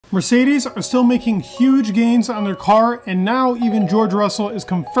Mercedes are still making huge gains on their car, and now even George Russell is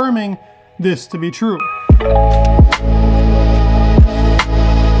confirming this to be true.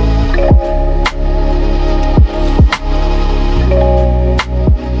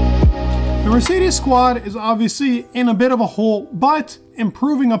 The Mercedes squad is obviously in a bit of a hole, but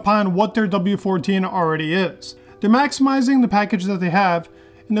improving upon what their W14 already is. They're maximizing the package that they have,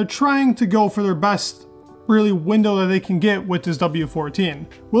 and they're trying to go for their best really window that they can get with this W14.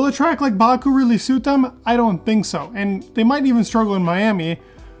 Will a track like Baku really suit them? I don't think so, and they might even struggle in Miami,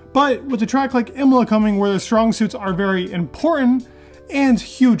 but with a track like Imola coming where the strong suits are very important and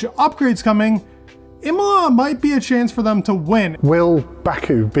huge upgrades coming, Imola might be a chance for them to win. Will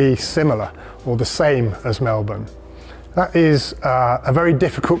Baku be similar or the same as Melbourne? That is a very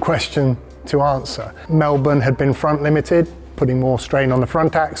difficult question to answer. Melbourne had been front limited, putting more strain on the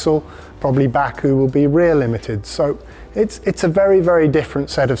front axle. Probably Baku will be rear limited. So it's a very, very different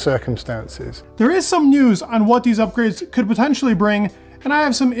set of circumstances. There is some news on what these upgrades could potentially bring, and I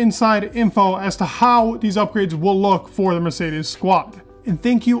have some inside info as to how these upgrades will look for the Mercedes squad. And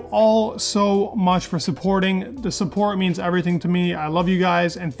thank you all so much for supporting. The support means everything to me. I love you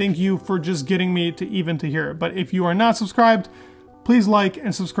guys, and thank you for just getting me to even to here. But if you are not subscribed, please like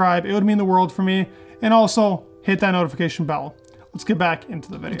and subscribe. It would mean the world for me. And also hit that notification bell. Let's get back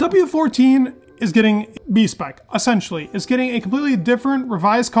into the video. W14 is getting B-spec, essentially. It's getting a completely different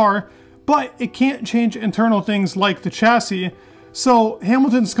revised car, but it can't change internal things like the chassis. So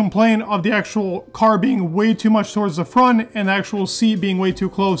Hamilton's complaint of the actual car being way too much towards the front and the actual seat being way too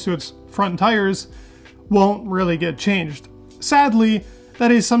close to its front tires won't really get changed. Sadly,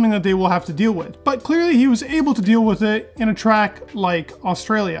 that is something that they will have to deal with. But clearly he was able to deal with it in a track like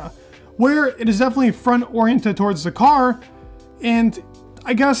Australia, where it is definitely front oriented towards the car, and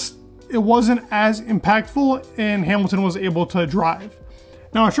I guess it wasn't as impactful and Hamilton was able to drive.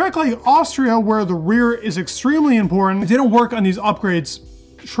 Now a track like Austria, where the rear is extremely important, it didn't work on these upgrades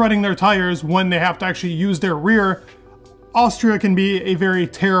shredding their tires when they have to actually use their rear. Austria can be a very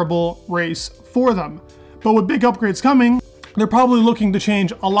terrible race for them. But with big upgrades coming, they're probably looking to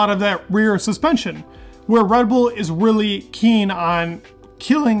change a lot of that rear suspension, where Red Bull is really keen on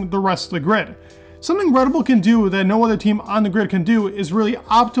killing the rest of the grid. Something Red Bull can do that no other team on the grid can do is really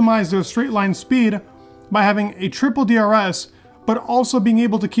optimize their straight line speed by having a triple DRS, but also being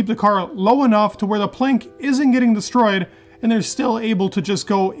able to keep the car low enough to where the plank isn't getting destroyed and they're still able to just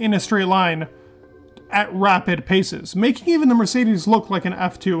go in a straight line at rapid paces, making even the Mercedes look like an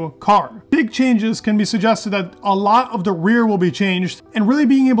F2 car. Big changes can be suggested that a lot of the rear will be changed, and really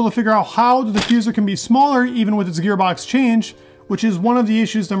being able to figure out how the diffuser can be smaller even with its gearbox change, which is one of the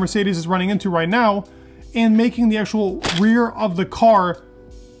issues that Mercedes is running into right now, and making the actual rear of the car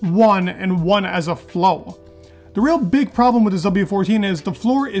one as a flow. The real big problem with this W14 is the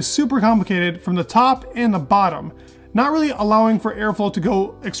floor is super complicated from the top and the bottom, not really allowing for airflow to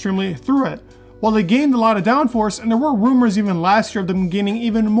go extremely through it. While they gained a lot of downforce, and there were rumors even last year of them gaining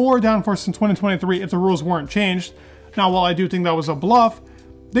even more downforce in 2023 if the rules weren't changed. Now, while I do think that was a bluff,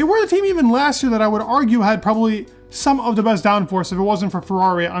 they were the team even last year that I would argue had probably some of the best downforce if it wasn't for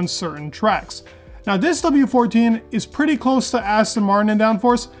Ferrari on certain tracks. Now this W14 is pretty close to Aston Martin in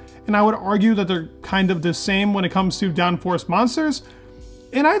downforce, and I would argue that they're kind of the same when it comes to downforce monsters.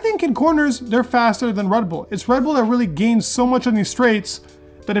 And I think in corners, they're faster than Red Bull. It's Red Bull that really gains so much on these straights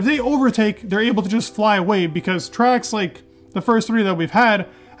that if they overtake, they're able to just fly away, because tracks like the first three that we've had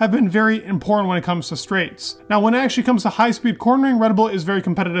have been very important when it comes to straights. Now, when it actually comes to high-speed cornering, Red Bull is very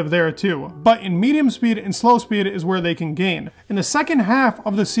competitive there too. But in medium speed and slow speed is where they can gain. In the second half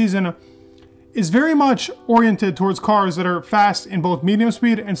of the season is very much oriented towards cars that are fast in both medium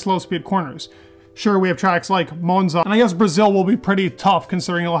speed and slow speed corners. Sure, we have tracks like Monza, and I guess Brazil will be pretty tough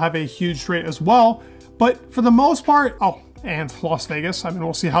considering it'll have a huge straight as well. But for the most part, and Las Vegas, I mean,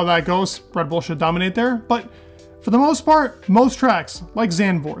 we'll see how that goes. Red Bull should dominate there. But for the most part, most tracks, like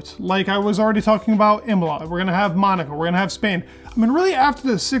Zandvoort, like I was already talking about Imola, we're gonna have Monaco, we're gonna have Spain. I mean, really after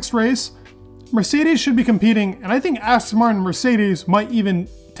the sixth race, Mercedes should be competing, and I think Aston Martin and Mercedes might even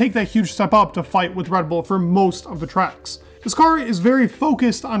take that huge step up to fight with Red Bull for most of the tracks. This car is very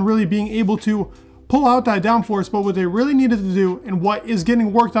focused on really being able to pull out that downforce, but what they really needed to do and what is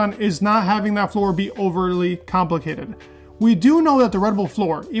getting worked on is not having that floor be overly complicated. We do know that the Red Bull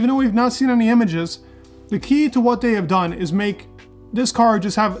floor, even though we've not seen any images, the key to what they have done is make this car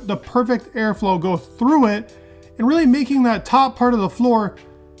just have the perfect airflow go through it, and really making that top part of the floor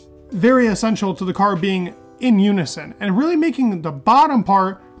very essential to the car being in unison, and really making the bottom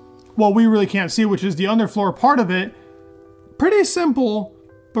part, what we really can't see, which is the underfloor part of it, pretty simple,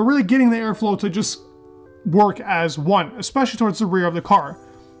 but really getting the airflow to just work as one, especially towards the rear of the car.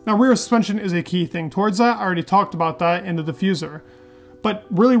 Now rear suspension is a key thing towards that. I already talked about that in the diffuser. But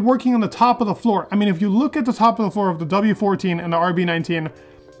really working on the top of the floor. I mean, if you look at the top of the floor of the W14 and the RB19,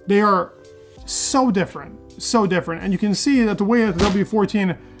 they are so different. And you can see that the way that the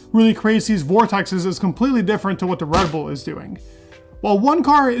W14 really creates these vortexes is completely different to what the Red Bull is doing. While one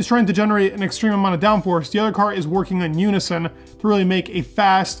car is trying to generate an extreme amount of downforce, the other car is working in unison to really make a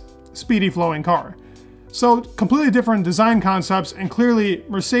fast, speedy flowing car. So completely different design concepts, and clearly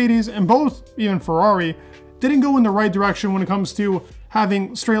Mercedes and both, even Ferrari, didn't go in the right direction when it comes to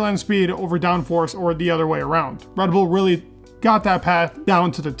having straight line speed over downforce or the other way around. Red Bull really got that path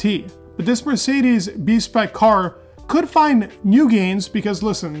down to the T. But this Mercedes B-Spec car could find new gains because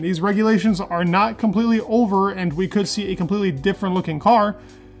listen, these regulations are not completely over and we could see a completely different looking car.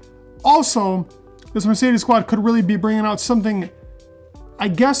 Also, this Mercedes squad could really be bringing out something, I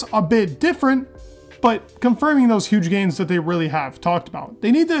guess, a bit different, but confirming those huge gains that they really have talked about.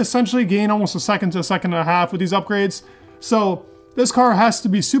 They need to essentially gain almost a second to a second and a half with these upgrades. So this car has to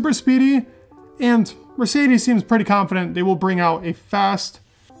be super speedy, and Mercedes seems pretty confident they will bring out a fast,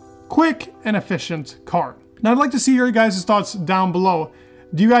 quick, and efficient car. Now I'd like to see your guys' thoughts down below.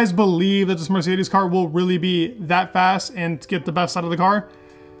 Do you guys believe that this Mercedes car will really be that fast and get the best out of the car?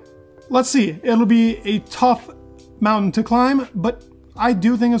 Let's see. It'll be a tough mountain to climb, but I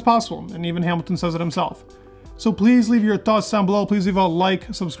do think it's possible, and even Hamilton says it himself. So please leave your thoughts down below. Please leave a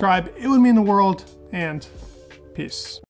like, subscribe. It would mean the world, and peace.